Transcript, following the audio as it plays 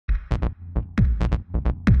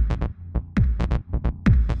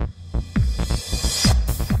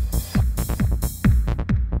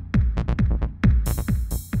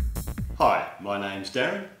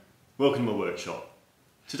Darren. Welcome to my workshop.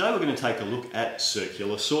 Today we're going to take a look at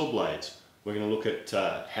circular saw blades. We're going to look at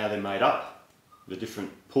how they're made up, the different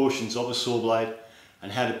portions of a saw blade, and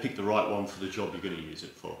how to pick the right one for the job you're going to use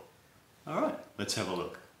it for. Alright, let's have a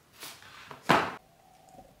look.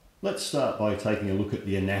 Let's start by taking a look at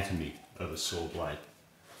the anatomy of a saw blade.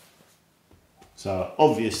 So,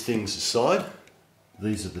 obvious things aside,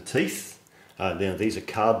 these are the teeth. Now these are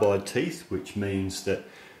carbide teeth, which means that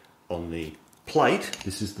on the plate,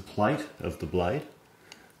 this is the plate of the blade,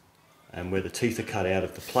 and where the teeth are cut out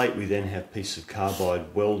of the plate, we then have pieces of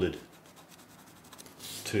carbide welded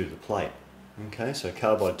to the plate. Okay, so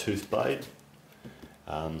carbide tooth blade.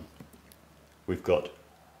 We've got,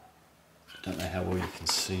 I don't know how well you can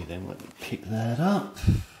see them, let me pick that up.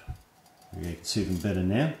 Yeah, you can see them better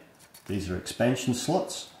now. These are expansion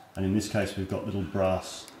slots, and in this case we've got little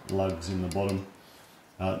brass lugs in the bottom.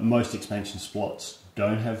 Most expansion slots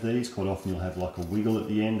don't have these. Quite often you'll have like a wiggle at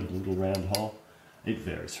the end, a little round hole. It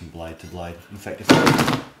varies from blade to blade. In fact, if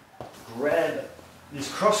I grab this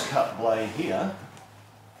cross-cut blade here,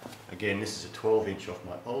 again this is a 12-inch off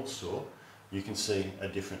my old saw, you can see a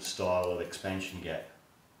different style of expansion gap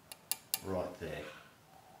right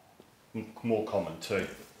there. More common too.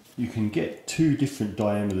 You can get two different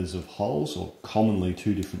diameters of holes, or commonly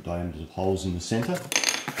two different diameters of holes in the centre,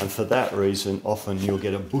 and for that reason often you'll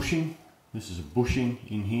get a bushing. This is a bushing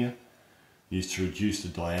in here, used to reduce the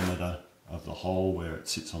diameter of the hole where it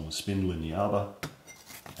sits on the spindle in the arbor,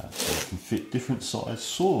 so it can fit different size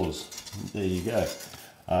saws. There you go.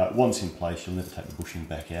 Once in place you'll never take the bushing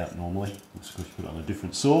back out normally, just because you put it on a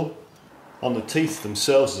different saw. On the teeth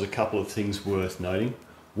themselves there's a couple of things worth noting,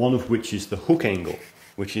 one of which is the hook angle,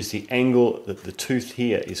 which is the angle that the tooth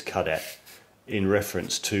here is cut at in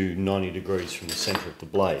reference to 90 degrees from the centre of the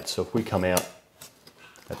blade. So if we come out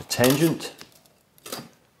at a tangent,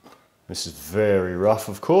 this is very rough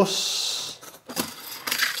of course,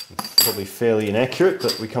 probably fairly inaccurate,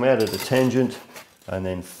 but we come out at a tangent and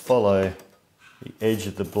then follow the edge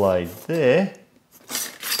of the blade there.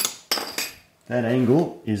 That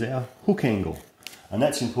angle is our hook angle, and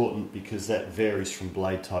that's important because that varies from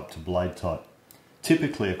blade type to blade type.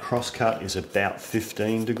 Typically a cross cut is about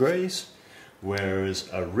 15 degrees, whereas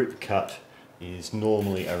a rip cut is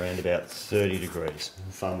normally around about 30 degrees,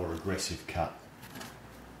 a far more aggressive cut.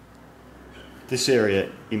 This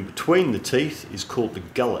area in between the teeth is called the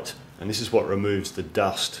gullet, and this is what removes the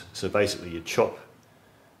dust. So basically you chop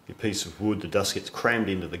your piece of wood, the dust gets crammed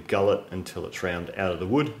into the gullet until it's round out of the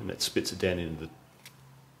wood, and it spits it down into the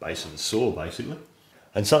base of the saw basically.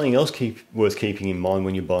 And something else worth keeping in mind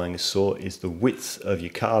when you're buying a saw is the width of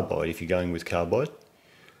your carbide if you're going with carbide.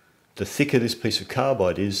 The thicker this piece of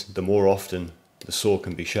carbide is, the more often the saw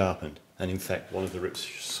can be sharpened. And in fact, one of the rip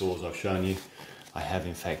saws I've shown you, I have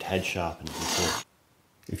in fact had sharpened before.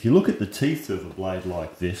 If you look at the teeth of a blade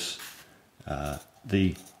like this,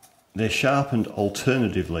 they're sharpened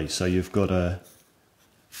alternatively. So you've got a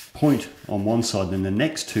point on one side, then the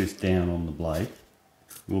next tooth down on the blade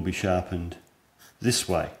will be sharpened this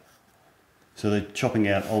way. So they're chopping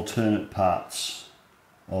out alternate parts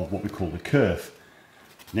of what we call the kerf.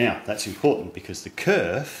 Now that's important because the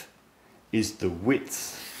kerf is the width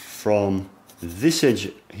from this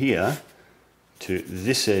edge here to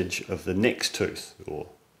this edge of the next tooth or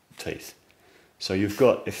teeth. So you've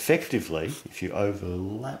got effectively, if you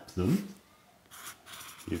overlap them,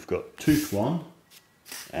 you've got tooth 1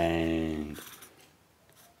 and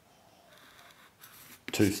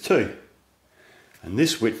tooth 2. And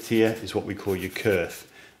this width here is what we call your kerf.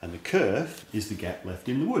 And the kerf is the gap left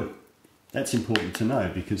in the wood. That's important to know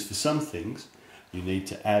because for some things you need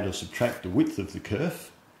to add or subtract the width of the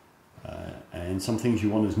kerf, and some things you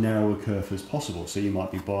want as narrow a kerf as possible. So you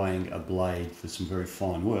might be buying a blade for some very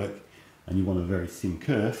fine work and you want a very thin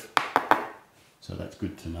kerf, so that's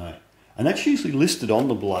good to know. And that's usually listed on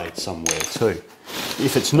the blade somewhere too.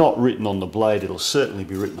 If it's not written on the blade, it'll certainly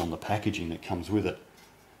be written on the packaging that comes with it.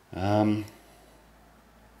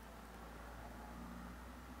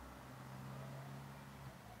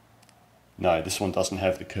 No, this one doesn't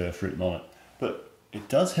have the kerf written on it, but it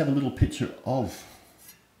does have a little picture of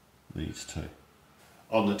these two.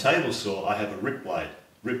 On the table saw I have a rip blade.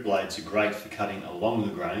 Rip blades are great for cutting along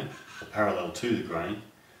the grain or parallel to the grain,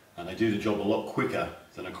 and they do the job a lot quicker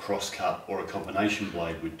than a cross cut or a combination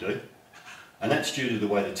blade would do. And that's due to the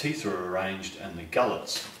way the teeth are arranged and the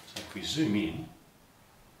gullets. So if we zoom in,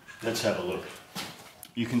 let's have a look.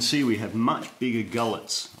 You can see we have much bigger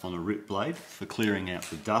gullets on a rip blade for clearing out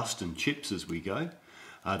the dust and chips as we go.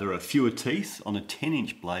 There are fewer teeth. On a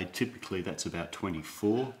 10-inch blade, typically that's about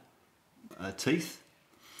 24 teeth.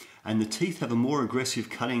 and the teeth have a more aggressive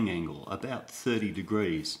cutting angle, about 30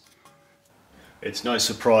 degrees. It's no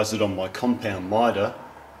surprise that on my compound miter,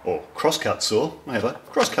 or crosscut saw, I have a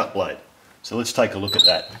crosscut blade. So let's take a look at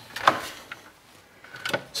that.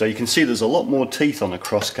 So you can see there's a lot more teeth on a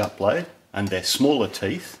crosscut blade, and they're smaller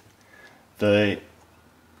teeth. The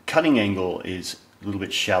cutting angle is a little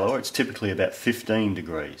bit shallower, it's typically about 15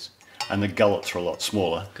 degrees. And the gullets are a lot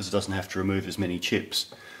smaller because it doesn't have to remove as many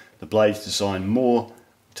chips. The blade's designed more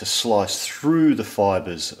to slice through the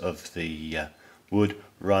fibres of the wood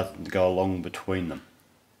rather than go along between them.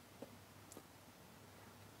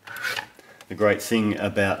 The great thing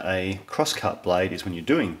about a crosscut blade is when you're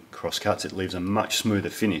doing crosscuts, it leaves a much smoother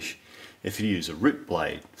finish. If you use a rip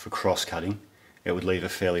blade for cross-cutting, it would leave a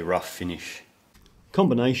fairly rough finish.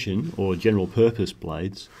 Combination or general purpose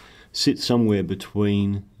blades sit somewhere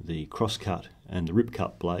between the crosscut and the rip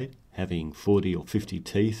cut blade, having 40 or 50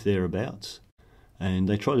 teeth thereabouts, and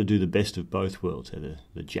they try to do the best of both worlds. They're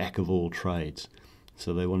the jack of all trades,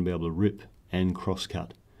 so they want to be able to rip and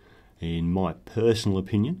crosscut. In my personal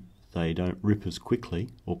opinion, they don't rip as quickly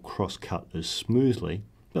or cross-cut as smoothly,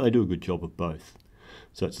 but they do a good job of both.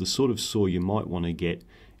 So it's the sort of saw you might want to get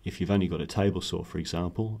if you've only got a table saw, for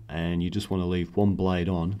example, and you just want to leave one blade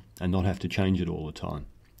on and not have to change it all the time.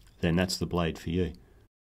 Then that's the blade for you.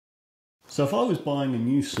 So if I was buying a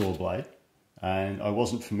new saw blade and I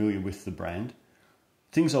wasn't familiar with the brand,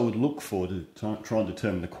 things I would look for to try and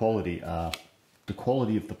determine the quality are the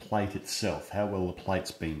quality of the plate itself, how well the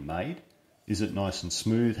plate's been made. Is it nice and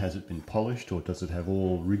smooth? Has it been polished? Or does it have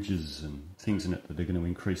all ridges and things in it that are going to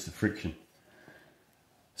increase the friction?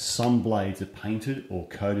 Some blades are painted or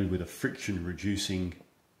coated with a friction reducing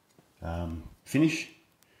finish.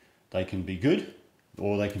 They can be good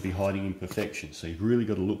or they can be hiding imperfections. So you've really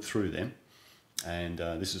got to look through them. And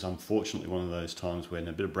this is unfortunately one of those times when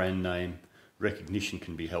a bit of brand name recognition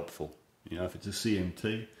can be helpful. You know, if it's a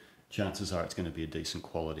CMT, chances are it's going to be a decent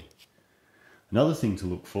quality. Another thing to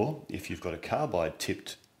look for, if you've got a carbide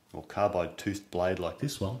tipped or carbide toothed blade like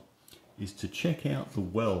this one, is to check out the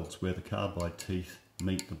welds where the carbide teeth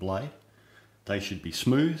meet the blade. They should be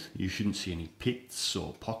smooth. You shouldn't see any pits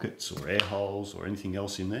or pockets or air holes or anything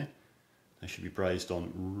else in there. They should be brazed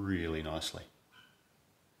on really nicely.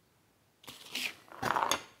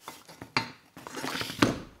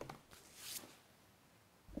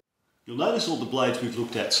 You'll notice all the blades we've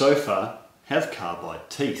looked at so far have carbide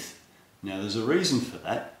teeth. Now there's a reason for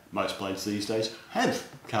that. Most blades these days have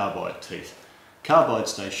carbide teeth. Carbide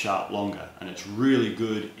stays sharp longer and it's really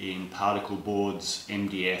good in particle boards,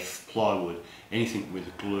 MDF, plywood, anything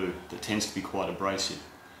with glue that tends to be quite abrasive.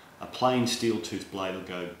 A plain steel tooth blade will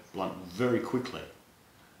go blunt very quickly.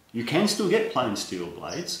 You can still get plain steel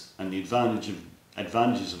blades, and the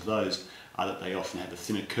advantages of those are that they often have a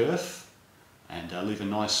thinner kerf and leave a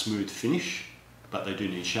nice smooth finish, but they do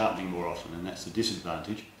need sharpening more often, and that's the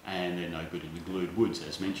disadvantage, and they're no good in the glued woods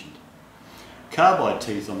as mentioned. Carbide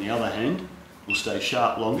teeth on the other hand will stay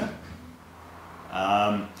sharp longer,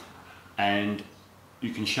 and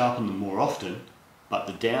you can sharpen them more often, but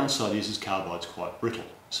the downside is carbide's quite brittle.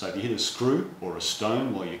 So if you hit a screw or a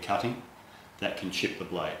stone while you're cutting, that can chip the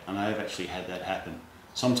blade, and I have actually had that happen.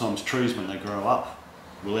 Sometimes trees, when they grow up,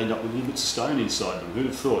 will end up with little bits of stone inside them. Who'd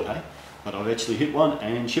have thought, hey? But I've actually hit one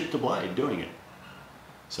and chipped the blade doing it.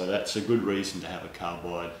 So that's a good reason to have a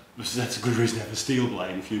carbide. That's a good reason to have a steel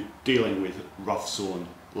blade if you're dealing with rough sawn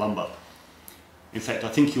lumber. In fact, I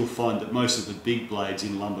think you'll find that most of the big blades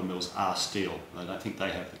in lumber mills are steel. I don't think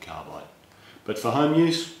they have the carbide. But for home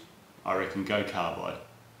use, I reckon go carbide.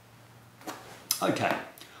 Okay,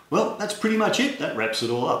 well that's pretty much it. That wraps it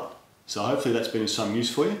all up. So hopefully that's been of some use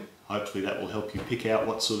for you. Hopefully that will help you pick out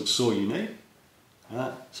what sort of saw you need.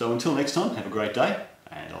 So until next time, have a great day,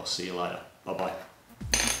 and I'll see you later. Bye bye.